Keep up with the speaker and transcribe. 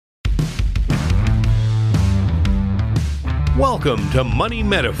Welcome to Money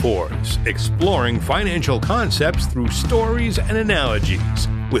Metaphors, exploring financial concepts through stories and analogies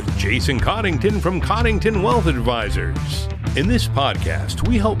with Jason Coddington from Coddington Wealth Advisors. In this podcast,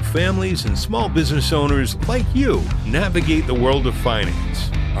 we help families and small business owners like you navigate the world of finance.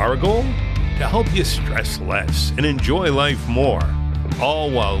 Our goal? To help you stress less and enjoy life more,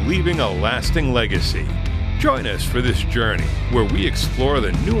 all while leaving a lasting legacy. Join us for this journey where we explore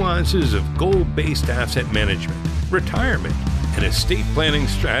the nuances of goal-based asset management, retirement, and estate planning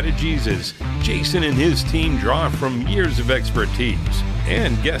strategies as Jason and his team draw from years of expertise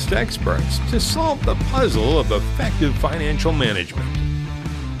and guest experts to solve the puzzle of effective financial management.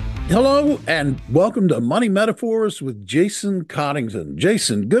 Hello and welcome to Money Metaphors with Jason Coddington.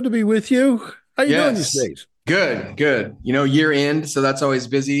 Jason, good to be with you. How you doing these days? Good. Year end, so that's always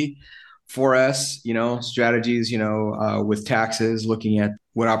busy for us, strategies, with taxes, looking at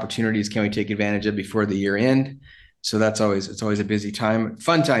what opportunities can we take advantage of before the year end. So it's always a busy time,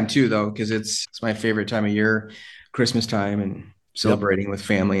 fun time too, though, because it's my favorite time of year, Christmas time and celebrating with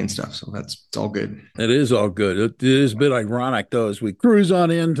family and stuff. So it's all good. It is all good. It is a bit ironic, though, as we cruise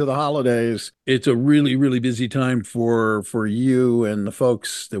on into the holidays. It's a really, really busy time for you and the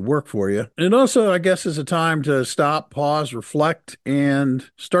folks that work for you. And it also, I guess, is a time to stop, pause, reflect,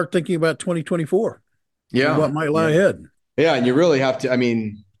 and start thinking about 2024. Yeah. What might lie ahead. Yeah. And you really have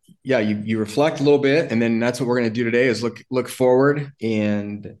to, you reflect a little bit, and then that's what we're going to do today is look forward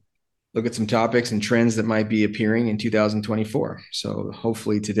and look at some topics and trends that might be appearing in 2024. So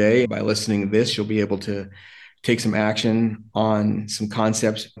hopefully today, by listening to this, you'll be able to take some action on some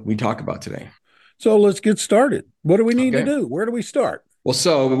concepts we talk about today. So let's get started. What do we need to do? Where do we start?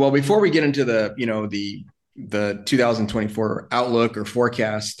 Well, before we get into the 2024 outlook or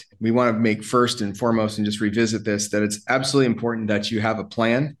forecast, we want to make first and foremost and just revisit this, that it's absolutely important that you have a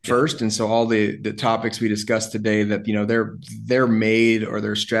plan first. And so all the topics we discussed today, that, they're made, or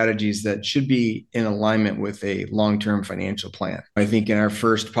they're strategies that should be in alignment with a long-term financial plan. I think in our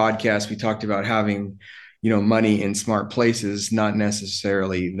first podcast, we talked about having, money in smart places, not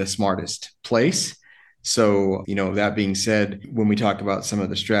necessarily the smartest place. So, that being said, when we talk about some of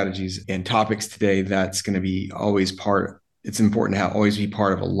the strategies and topics today, that's going to be it's important to always be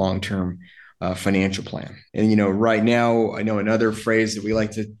part of a long-term financial plan. And, right now, I know another phrase that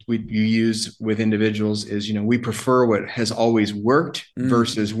we use with individuals is, we prefer what has always worked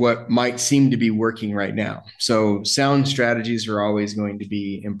versus what might seem to be working right now. So sound strategies are always going to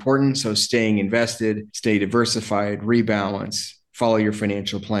be important. So staying invested, stay diversified, rebalance, follow your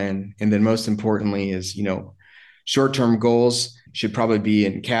financial plan. And then most importantly is, short-term goals should probably be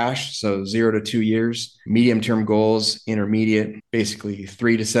in cash. So 0 to 2 years, medium-term goals, intermediate, basically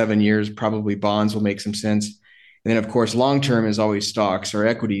 3 to 7 years, probably bonds will make some sense. And then of course, long-term is always stocks or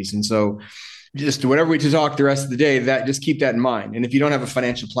equities. And so just whatever we talk the rest of the day, that just keep that in mind. And if you don't have a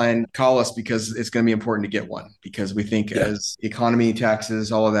financial plan, call us, because it's going to be important to get one, because we think as economy,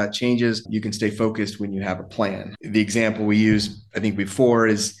 taxes, all of that changes, you can stay focused when you have a plan. The example we use, I think before,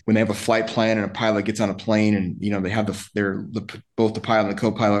 is when they have a flight plan and a pilot gets on a plane and, they have both the pilot and the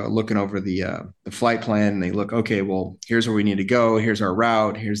co-pilot are looking over the flight plan, and they look, okay, well, here's where we need to go. Here's our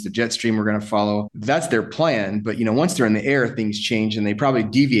route. Here's the jet stream we're going to follow. That's their plan. But, once they're in the air, things change, and they probably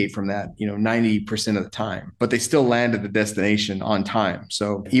deviate from that, 90% of the time, but they still land at the destination on time.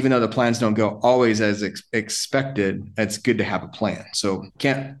 So even though the plans don't go always as expected, it's good to have a plan. So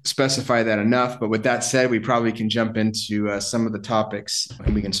can't specify that enough. But with that said, we probably can jump into some of the topics,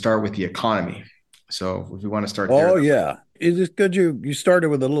 and we can start with the economy. So if we want to start there. Oh, yeah. It is good you started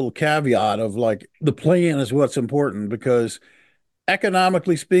with a little caveat of the plan is what's important, because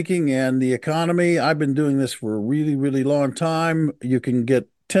economically speaking and the economy, I've been doing this for a really, really long time. You can get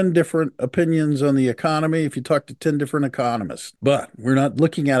 10 different opinions on the economy if you talk to 10 different economists. But we're not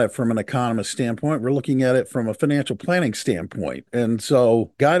looking at it from an economist standpoint. We're looking at it from a financial planning standpoint. And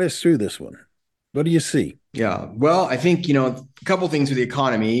so guide us through this one. What do you see? Yeah, well, I think, a couple things with the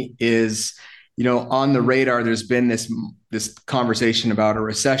economy is, on the radar, there's been this conversation about a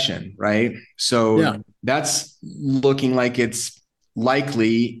recession, right? So that's looking like it's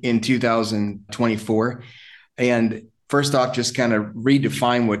likely in 2024. And first off, just kind of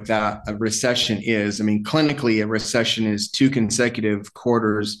redefine what a recession is. I mean, clinically, a recession is 2 consecutive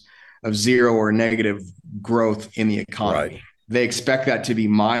quarters of zero or negative growth in the economy. Right. They expect that to be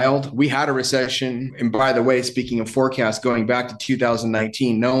mild. We had a recession. And by the way, speaking of forecasts, going back to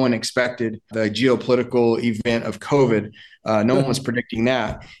 2019, no one expected the geopolitical event of COVID. No one was predicting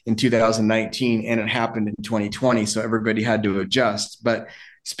that in 2019, and it happened in 2020. So everybody had to adjust. But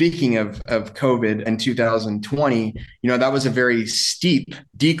speaking of COVID in 2020, that was a very steep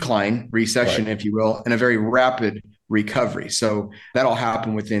decline, recession, if you will, and a very rapid recovery. So that'll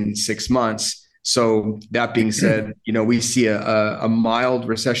happen within 6 months. So that being said, we see a mild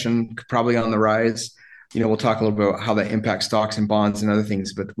recession probably on the rise. We'll talk a little bit about how that impacts stocks and bonds and other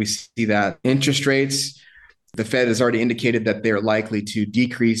things, but we see that interest rates, the Fed has already indicated that they're likely to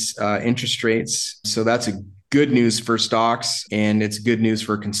decrease interest rates. So that's a good news for stocks, and it's good news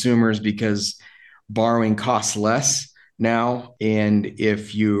for consumers because borrowing costs less now. And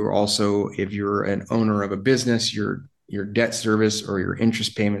if you're an owner of a business, your debt service or your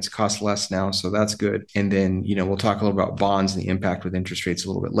interest payments cost less now. So that's good. And then, we'll talk a little about bonds and the impact with interest rates a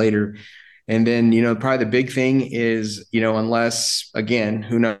little bit later. And then, probably the big thing is, unless, again,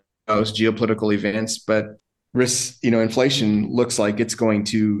 who knows, geopolitical events, but risk, inflation looks like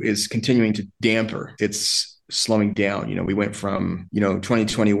is continuing to damper. It's slowing down. We went from,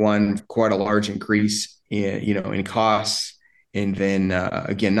 2021, quite a large increase in costs. And then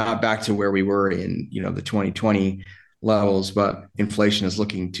again, not back to where we were in, the 2020 levels, but inflation is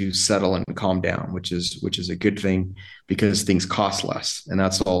looking to settle and calm down, which is a good thing because things cost less. And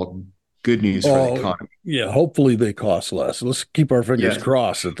that's all good news for the economy. Yeah, hopefully they cost less. Let's keep our fingers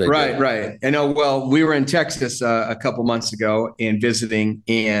crossed that they do. Right. I know. Well, we were in Texas a couple months ago and visiting,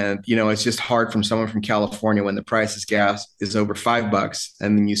 and it's just hard from someone from California when the price of gas is over $5,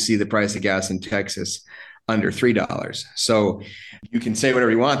 and then you see the price of gas in Texas under $3. So you can say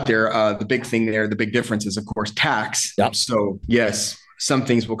whatever you want there. The big thing there, the big difference is, of course, tax. Yep. So yes, some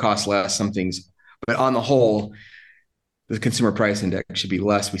things will cost less, some things, but on the whole, the consumer price index should be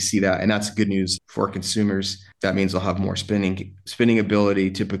less. We see that, and that's good news for consumers. That means they'll have more spending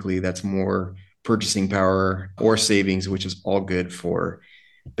ability. Typically, that's more purchasing power or savings, which is all good for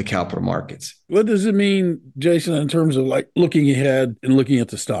the capital markets. What does it mean, Jason, in terms of like looking ahead and looking at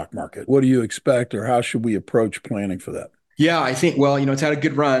the stock market? What do you expect, or how should we approach planning for that? Yeah, I think, it's had a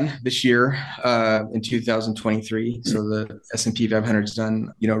good run this year in 2023. So the S&P 500 has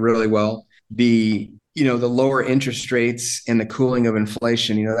done, really well. The lower interest rates and the cooling of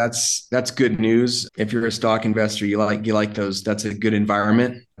inflation, that's good news. If you're a stock investor, you like those. That's a good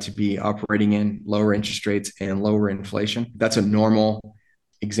environment to be operating in, lower interest rates and lower inflation. That's a normal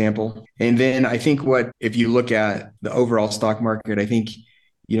example. And then I think if you look at the overall stock market, I think,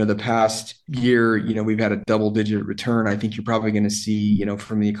 the past year, we've had a double-digit return. I think you're probably going to see,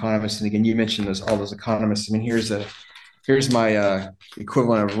 from the economists. And again, you mentioned all those economists. I mean, here's my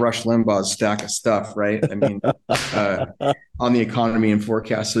equivalent of Rush Limbaugh's stack of stuff, right? I mean, on the economy and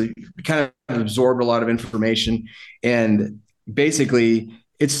forecast. So you kind of absorbed a lot of information, and basically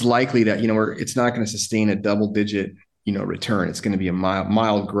it's likely that, it's not going to sustain a double-digit, return. It's going to be a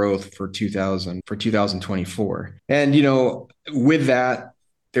mild growth for 2024. And, with that,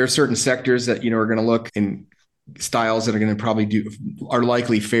 there are certain sectors that, are going to look in styles that are going to are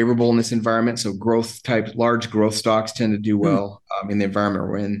likely favorable in this environment. So large growth stocks tend to do well in the environment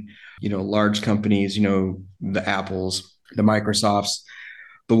we're in. Large companies, the Apples, the Microsofts,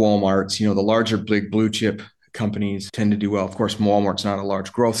 the Walmarts, the larger big blue chip companies tend to do well. Of course, Walmart's not a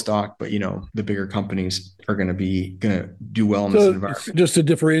large growth stock, but the bigger companies are going to do well in this environment. Just to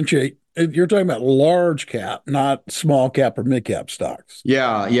differentiate, you're talking about large cap, not small cap or mid cap stocks.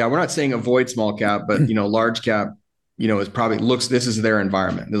 Yeah. We're not saying avoid small cap, but large cap, is probably this is their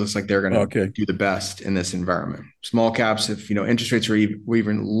environment. It looks like they're going to do the best in this environment. Small caps, if interest rates were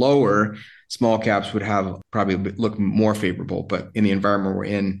even lower, small caps would probably look more favorable. But in the environment we're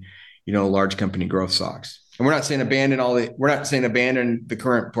in, large company growth stocks. And we're not saying abandon the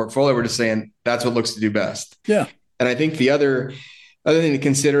current portfolio. We're just saying that's what looks to do best. Yeah. And I think the other thing to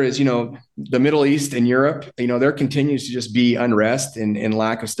consider is, the Middle East and Europe, there continues to just be unrest and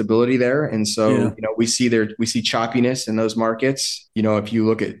lack of stability there. And so, we see choppiness in those markets. If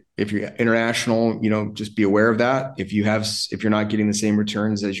you're international, just be aware of that. If you're not getting the same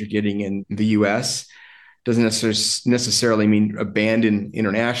returns as you're getting in the US, doesn't necessarily mean abandon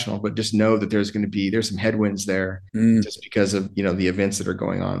international, but just know that there's some headwinds there just because of, the events that are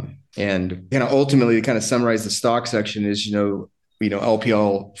going on. And ultimately to kind of summarize the stock section is,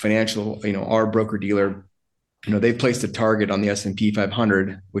 LPL Financial, our broker dealer, they've placed a target on the S&P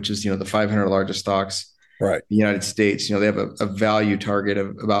 500, which is, the 500 largest stocks in the United States. They have a value target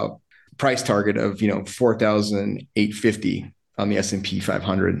of price target of, 4,850 on the S&P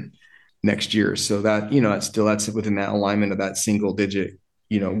 500 next year. So that, that's within that alignment of that single digit,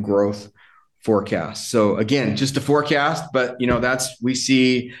 growth forecast. So again, just a forecast, but we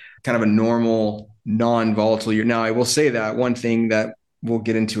see kind of a normal non-volatile year. Now, I will say that one thing that we'll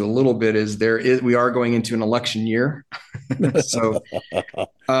get into a little bit is we are going into an election year. So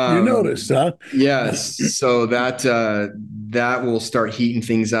you noticed, huh? yes, so that will start heating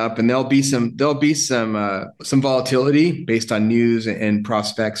things up, and there'll be some volatility based on news and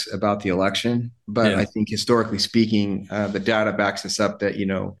prospects about the election. But I think historically speaking, the data backs us up that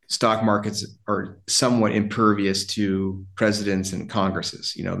stock markets are somewhat impervious to presidents and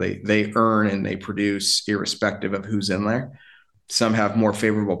Congresses. They earn and they produce irrespective of who's in there. Some have more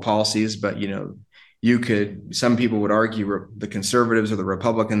favorable policies, but some people would argue the conservatives or the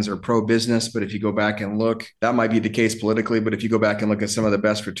Republicans are pro-business, but if you go back and look, that might be the case politically, but if you go back and look at some of the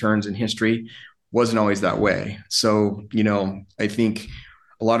best returns in history, wasn't always that way. So, I think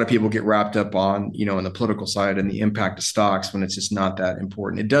a lot of people get wrapped up on, on the political side and the impact of stocks when it's just not that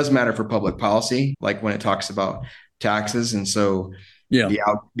important. It does matter for public policy, like when it talks about taxes. And so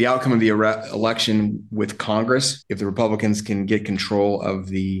the outcome of the election with Congress, if the Republicans can get control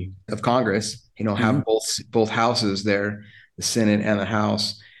of Congress, have both houses there, the Senate and the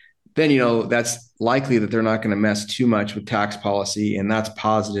House, then, that's likely that they're not going to mess too much with tax policy, and that's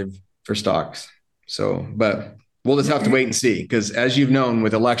positive for stocks. So, but we'll just have to wait and see, because as you've known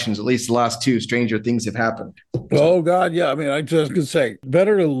with elections, at least the last two, stranger things have happened. Oh, God, yeah. I mean, I just could say,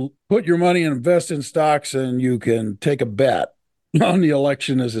 better to put your money and invest in stocks than you can take a bet on the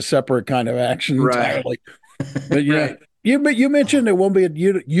election as a separate kind of action entirely. But yeah. Right. You mentioned it won't be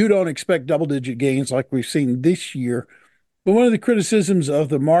you don't expect double-digit gains like we've seen this year. But one of the criticisms of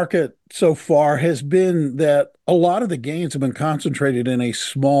the market so far has been that a lot of the gains have been concentrated in a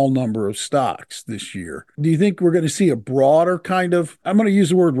small number of stocks this year. Do you think we're going to see a broader kind of, I'm going to use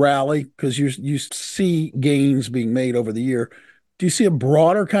the word rally because you see gains being made over the year. Do you see a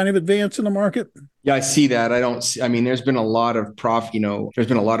broader kind of advance in the market? Yeah, I see that. There's been a lot of profit, there's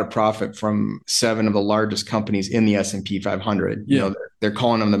been a lot of profit from 7 of the largest companies in the S&P 500. Yeah. They're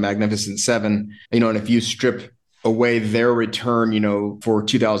calling them the Magnificent Seven, and if you strip away their return, for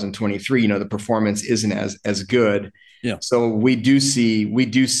 2023, the performance isn't as good. Yeah. So we do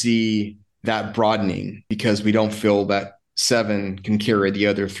see that broadening because we don't feel that 7 can carry the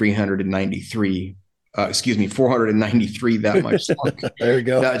other 493 that much longer. There you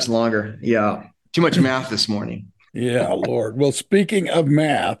go. That's longer. Yeah. Too much math this morning. Yeah, Lord. Well, speaking of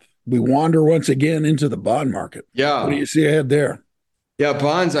math, we wander once again into the bond market. Yeah. What do you see ahead there? Yeah,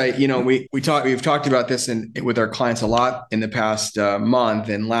 bonds. We've talked about this with our clients a lot in the past month.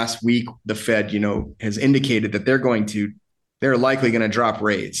 And last week, the Fed, has indicated that they're likely going to drop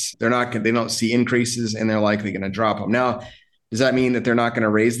rates. They don't see increases, and they're likely going to drop them. Now, does that mean that they're not going to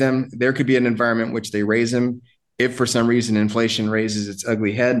raise them? There could be an environment in which they raise them. If for some reason inflation raises its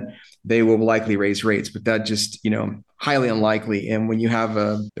ugly head, they will likely raise rates, but that just, highly unlikely. And when you have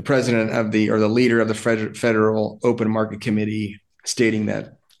the president or the leader of the Federal Open Market Committee stating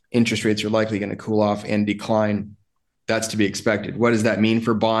that interest rates are likely going to cool off and decline, that's to be expected. What does that mean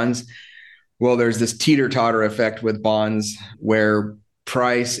for bonds? Well, there's this teeter-totter effect with bonds where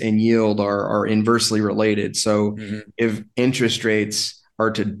price and yield are inversely related. So if interest rates are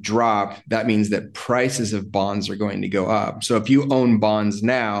to drop, that means that prices of bonds are going to go up. So if you own bonds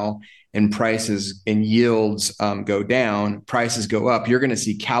now and prices and yields go down, prices go up, you're going to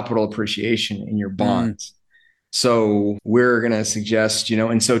see capital appreciation in your bonds. So we're going to suggest,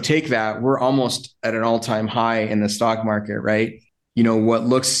 and so take that, we're almost at an all-time high in the stock market, right? What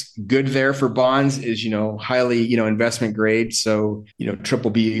looks good there for bonds is, highly, investment grade. So,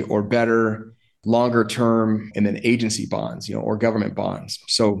 triple B or better, longer term, and then agency bonds, or government bonds.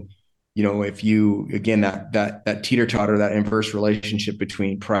 So, if you, again, that teeter-totter, that inverse relationship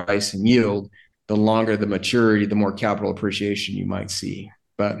between price and yield, the longer the maturity, the more capital appreciation you might see.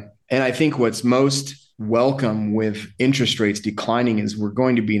 And I think what's most welcome with interest rates declining is we're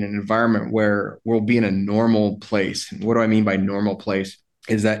going to be in an environment where we'll be in a normal place. And what do I mean by normal place?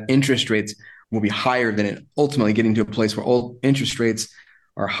 Is that interest rates will be higher than ultimately getting to a place where interest rates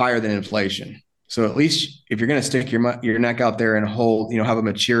are higher than inflation. So at least if you're going to stick your neck out there and hold, have a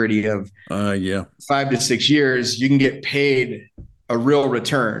maturity of 5 to 6 years, you can get paid a real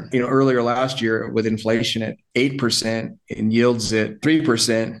return. Earlier last year with inflation at 8% and yields at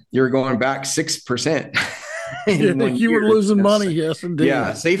 3%, you're going back 6%. You were losing money. Yes, indeed.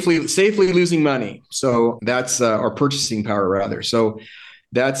 Yeah, safely losing money. So that's our purchasing power rather. So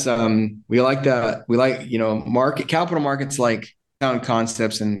that's we like that. We like, capital markets like sound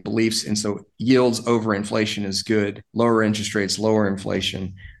concepts and beliefs. And so yields over inflation is good. Lower interest rates, lower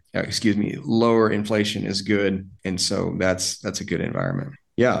inflation is good. And so that's a good environment.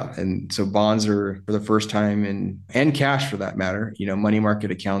 Yeah. And so bonds are for the first time and cash for that matter, money market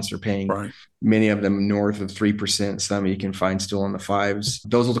accounts are paying Right. many of them north of 3%. Some you can find still in the fives.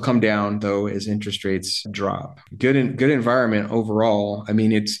 Those will come down though as interest rates drop. Good environment overall. I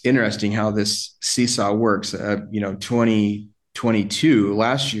mean, it's interesting how this seesaw works. 2022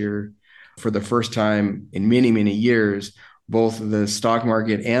 last year, for the first time in many, many years, both the stock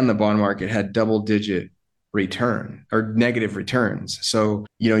market and the bond market had double-digit return or negative returns. So,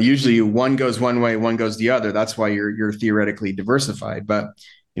 usually one goes one way, one goes the other. That's why you're theoretically diversified. But,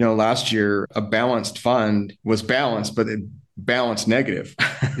 last year a balanced fund was balanced, but it balanced negative.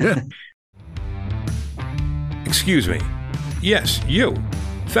 Yeah. Excuse me. Yes, you.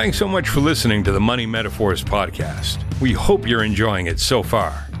 Thanks so much for listening to the Money Metaphors podcast. We hope you're enjoying it so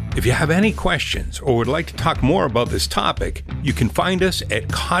far. If you have any questions or would like to talk more about this topic, you can find us at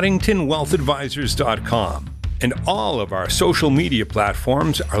CoddingtonWealthAdvisors.com, and all of our social media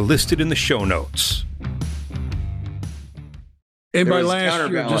platforms are listed in the show notes. And by last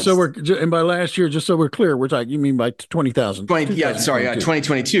year, just so we're clear, we're talking. You mean by 20,000?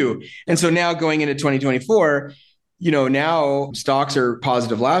 2022. And so now going into 2024. Now stocks are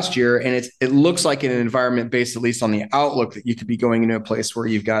positive last year, and it looks like in an environment based at least on the outlook that you could be going into a place where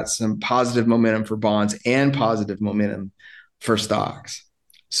you've got some positive momentum for bonds and positive momentum for stocks.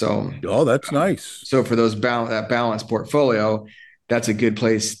 So, that's nice. So for that balanced portfolio, that's a good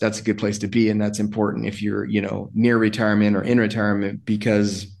place. That's a good place to be. And that's important if you're, near retirement or in retirement,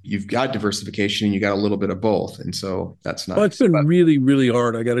 because you've got diversification and you got a little bit of both. And so that's nice. Well, it's been really, really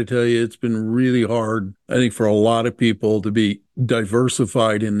hard. I got to tell you, it's been really hard, I think, for a lot of people to be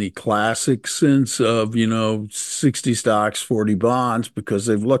diversified in the classic sense of, 60 stocks, 40 bonds, because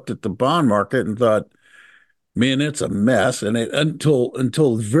they've looked at the bond market and thought, man, it's a mess. And until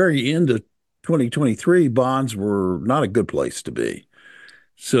the very end of 2023, bonds were not a good place to be.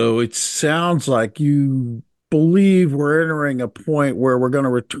 So it sounds like you believe we're entering a point where we're going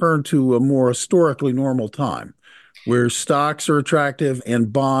to return to a more historically normal time, where stocks are attractive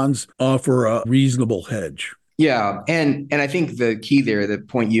and bonds offer a reasonable hedge. Yeah. And I think the key there, the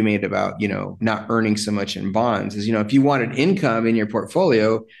point you made about, not earning so much in bonds is, if you wanted income in your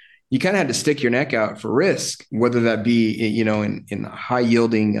portfolio, you kind of had to stick your neck out for risk, whether that be, in high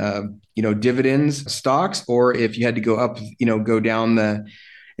yielding, dividends stocks, or if you had to go up, go down the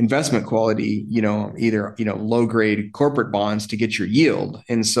investment quality, either, low grade corporate bonds to get your yield.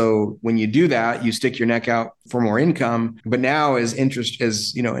 And so when you do that, you stick your neck out for more income. But now interest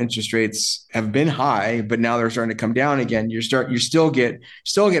rates have been high, but now they're starting to come down again. You still get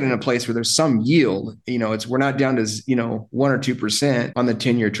in a place where there's some yield. We're not down to 1 or 2% on the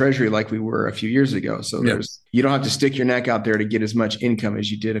 10-year treasury like we were a few years ago. So you don't have to stick your neck out there to get as much income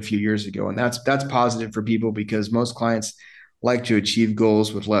as you did a few years ago. And that's positive for people, because most clients like to achieve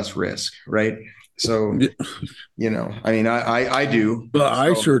goals with less risk, right? So, I do. Well,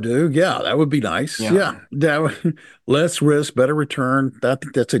 I sure do. Yeah, that would be nice. Yeah. Less risk, better return. I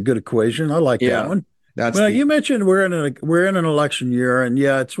think that's a good equation. I like that one. You mentioned we're in an election year, and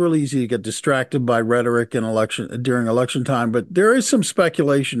it's really easy to get distracted by rhetoric during election time. But there is some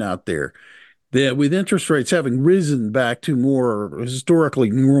speculation out there that with interest rates having risen back to more historically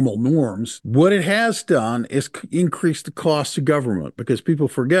normal norms, what it has done is increase the cost to government, because people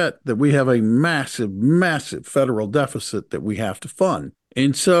forget that we have a massive, massive federal deficit that we have to fund.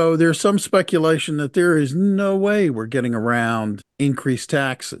 And so there's some speculation that there is no way we're getting around increased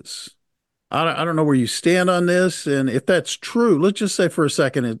taxes. I don't know where you stand on this. And if that's true, let's just say for a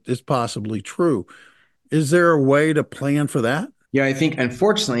second it's possibly true. Is there a way to plan for that? Yeah, I think,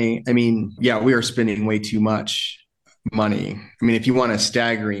 unfortunately, we are spending way too much money. If you want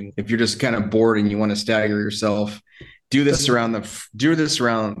if you're just kind of bored and you want to stagger yourself, do this around the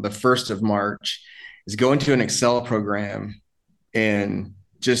 1st of March, is go into an Excel program and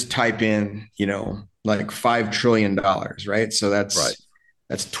just type in, like $5 trillion, right? So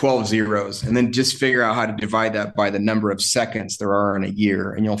that's 12 zeros. And then just figure out how to divide that by the number of seconds there are in a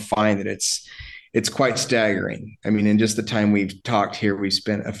year. And you'll find that it's quite staggering. In just the time we've talked here, we've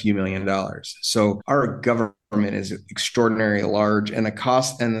spent a few $1 million. So our government is extraordinarily large, and the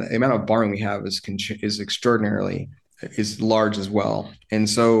cost and the amount of borrowing we have is extraordinarily large as well. And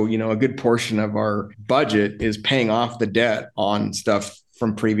so, a good portion of our budget is paying off the debt on stuff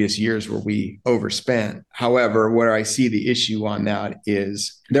from previous years where we overspent. However, where I see the issue on that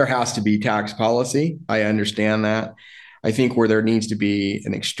is there has to be tax policy. I understand that. I think where there needs to be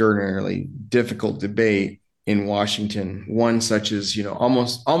an extraordinarily difficult debate in Washington, one such as,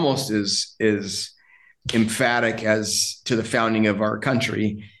 almost as emphatic as to the founding of our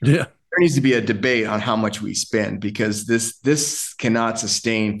country. Yeah. There needs to be a debate on how much we spend, because this cannot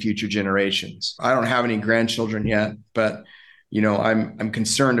sustain future generations. I don't have any grandchildren yet, but I'm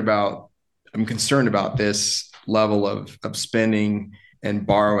concerned about this level of spending and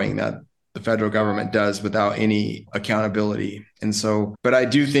borrowing that the federal government does without any accountability. And so, but I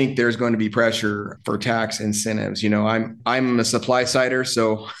do think there's going to be pressure for tax incentives. I'm a supply sider,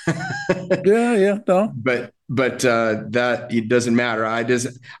 so no. But that it doesn't matter. I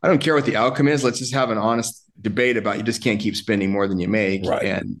don't care what the outcome is. Let's just have an honest debate about, you just can't keep spending more than you make. Right.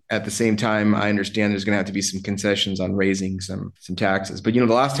 And at the same time, I understand there's going to have to be some concessions on raising some taxes. But the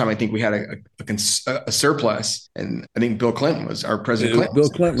last time I think we had a surplus, and I think Bill Clinton was our president. Bill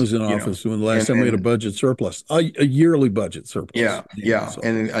Clinton was in office when the last time we had a budget surplus, a yearly budget surplus. Yeah. So.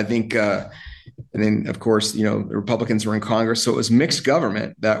 And I think, and then of course, the Republicans were in Congress, so it was mixed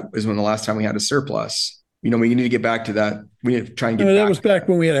government. That was when the last time we had a surplus. We need to get back to that. We need to try and get back. That was back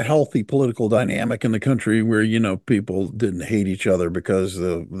when we had a healthy political dynamic in the country where, people didn't hate each other because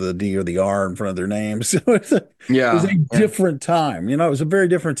of the D or the R in front of their names. So it was a different time. It was a very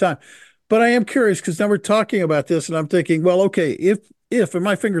different time. But I am curious, because now we're talking about this and I'm thinking, well, okay, if, and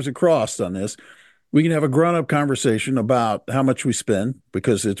my fingers are crossed on this, we can have a grown-up conversation about how much we spend,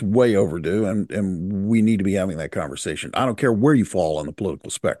 because it's way overdue, and we need to be having that conversation. I don't care where you fall on the political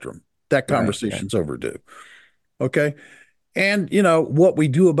spectrum. That conversation's overdue. Okay. And, what we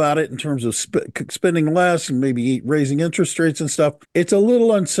do about it in terms of spending less and maybe raising interest rates and stuff, it's a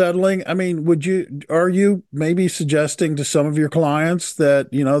little unsettling. I mean, are you maybe suggesting to some of your clients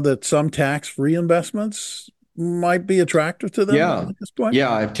that, that some tax-free investments might be attractive to them at this point?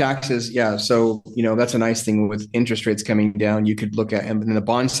 Yeah. If taxes. Yeah. So, that's a nice thing with interest rates coming down. You could look at, and the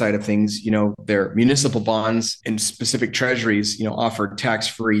bond side of things, their municipal bonds and specific treasuries, offer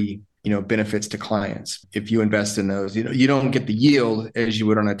tax-free benefits to clients. If you invest in those, you don't get the yield as you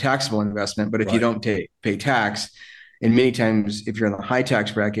would on a taxable investment, but if you don't pay tax, and many times if you're in the high tax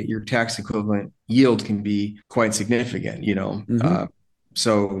bracket, your tax equivalent yield can be quite significant,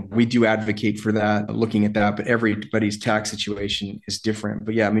 So we do advocate for that, looking at that, but everybody's tax situation is different.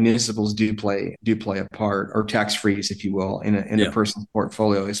 But municipals do play a part, or tax freeze, if you will, in a person's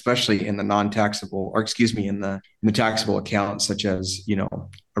portfolio, especially in the non-taxable, or in the taxable accounts, such as,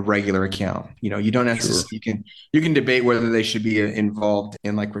 a regular account. You don't necessarily, you can debate whether they should be involved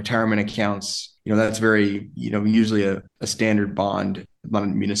in like retirement accounts. That's very, usually a standard bond,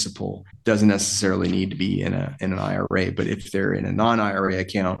 non-municipal, doesn't necessarily need to be in an IRA, but if they're in a non-IRA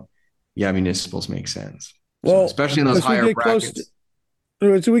account, municipals make sense. Well, so especially in those higher brackets.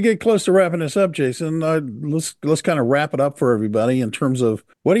 So we get close to wrapping this up, Jason. Let's kind of wrap it up for everybody in terms of,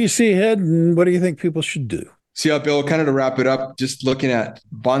 what do you see ahead and what do you think people should do? So Bill, kind of to wrap it up, just looking at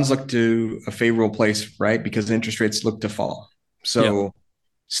bonds look to a favorable place, right? Because interest rates look to fall. So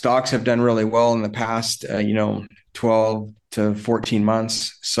stocks have done really well in the past, 12 to 14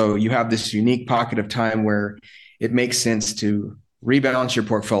 months. So you have this unique pocket of time where it makes sense to rebalance your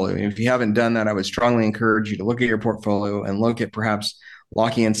portfolio. And if you haven't done that, I would strongly encourage you to look at your portfolio and look at perhaps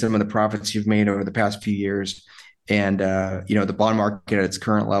locking in some of the profits you've made over the past few years. And, the bond market at its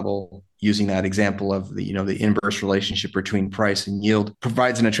current level, using that example of the inverse relationship between price and yield,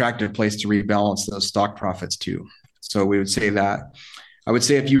 provides an attractive place to rebalance those stock profits too. So we would say that. I would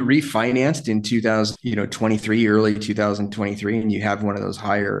say if you refinanced in 2023, early 2023, and you have one of those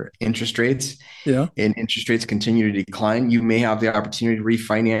higher interest rates, and interest rates continue to decline, you may have the opportunity to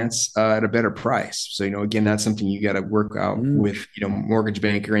refinance at a better price. So, again, that's something you got to work out with, mortgage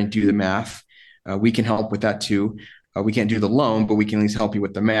banker and do the math. We can help with that too. We can't do the loan, but we can at least help you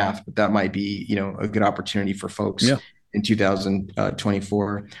with the math. But that might be, a good opportunity for folks in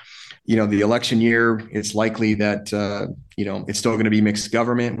 2024. The election year, it's likely that, it's still going to be mixed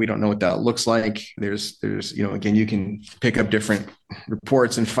government. We don't know what that looks like. There's, again, you can pick up different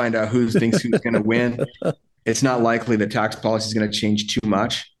reports and find out who thinks who's going to win. It's not likely that tax policy is going to change too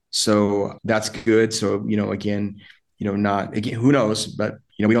much. So that's good. So, who knows, but,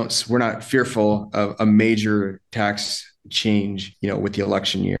 we're not fearful of a major tax change, with the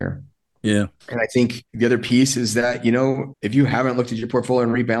election year. Yeah. And I think the other piece is that, if you haven't looked at your portfolio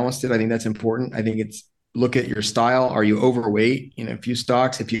and rebalanced it, I think that's important. I think it's look at your style. Are you overweight in a few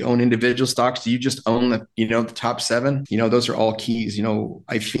stocks? If you own individual stocks, do you just own the top 7? Those are all keys.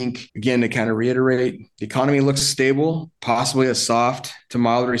 I think, again, to kind of reiterate, the economy looks stable, possibly a soft to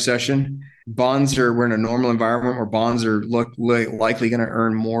mild recession. We're in a normal environment where bonds are likely going to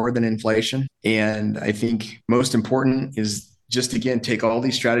earn more than inflation. And I think most important is just, again, take all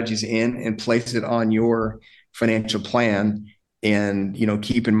these strategies in and place it on your financial plan. And,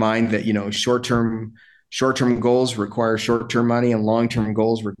 keep in mind that, short-term Short-term goals require short-term money, and long-term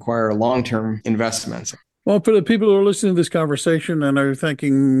goals require long-term investments. Well, for the people who are listening to this conversation and are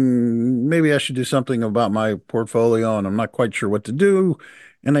thinking, maybe I should do something about my portfolio and I'm not quite sure what to do,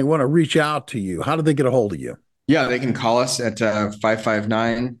 and they want to reach out to you, how do they get a hold of you? Yeah, they can call us at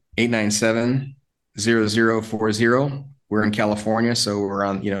 559-897-0040. We're in California, so we're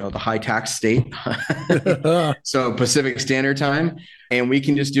on, the high tax state. So Pacific Standard Time. And we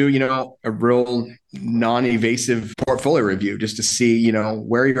can just do, a real non-evasive portfolio review just to see,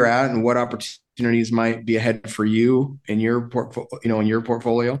 where you're at and what opportunities might be ahead for you in your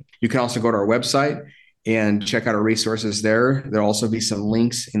portfolio. You can also go to our website and check out our resources there. There'll also be some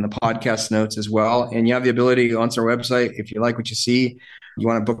links in the podcast notes as well. And you have the ability to go onto our website. If you like what you see, you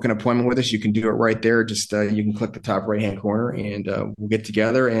want to book an appointment with us, you can do it right there. Just you can click the top right-hand corner and we'll get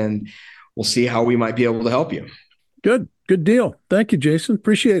together and we'll see how we might be able to help you. Good deal. Thank you, Jason.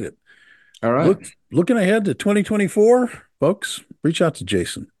 Appreciate it. All right. Looking ahead to 2024, folks, reach out to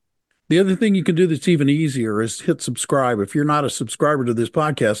Jason. The other thing you can do that's even easier is hit subscribe. If you're not a subscriber to this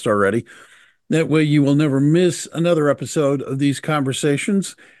podcast already, that way you will never miss another episode of these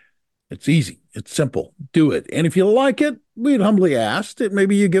conversations. It's easy. It's simple. Do it. And if you like it, we'd humbly ask that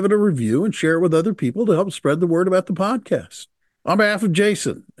maybe you give it a review and share it with other people to help spread the word about the podcast. On behalf of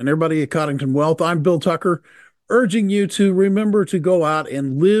Jason and everybody at Coddington Wealth, I'm Bill Tucker, urging you to remember to go out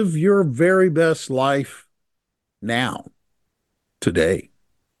and live your very best life now, today.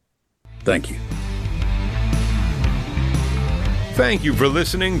 Thank you. Thank you for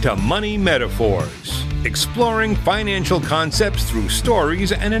listening to Money Metaphors, exploring financial concepts through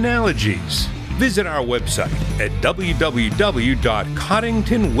stories and analogies. Visit our website at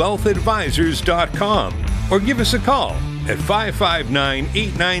www.coddingtonwealthadvisors.com or give us a call at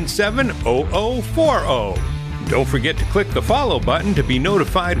 559-897-0040. Don't forget to click the follow button to be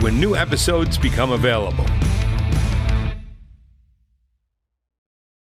notified when new episodes become available.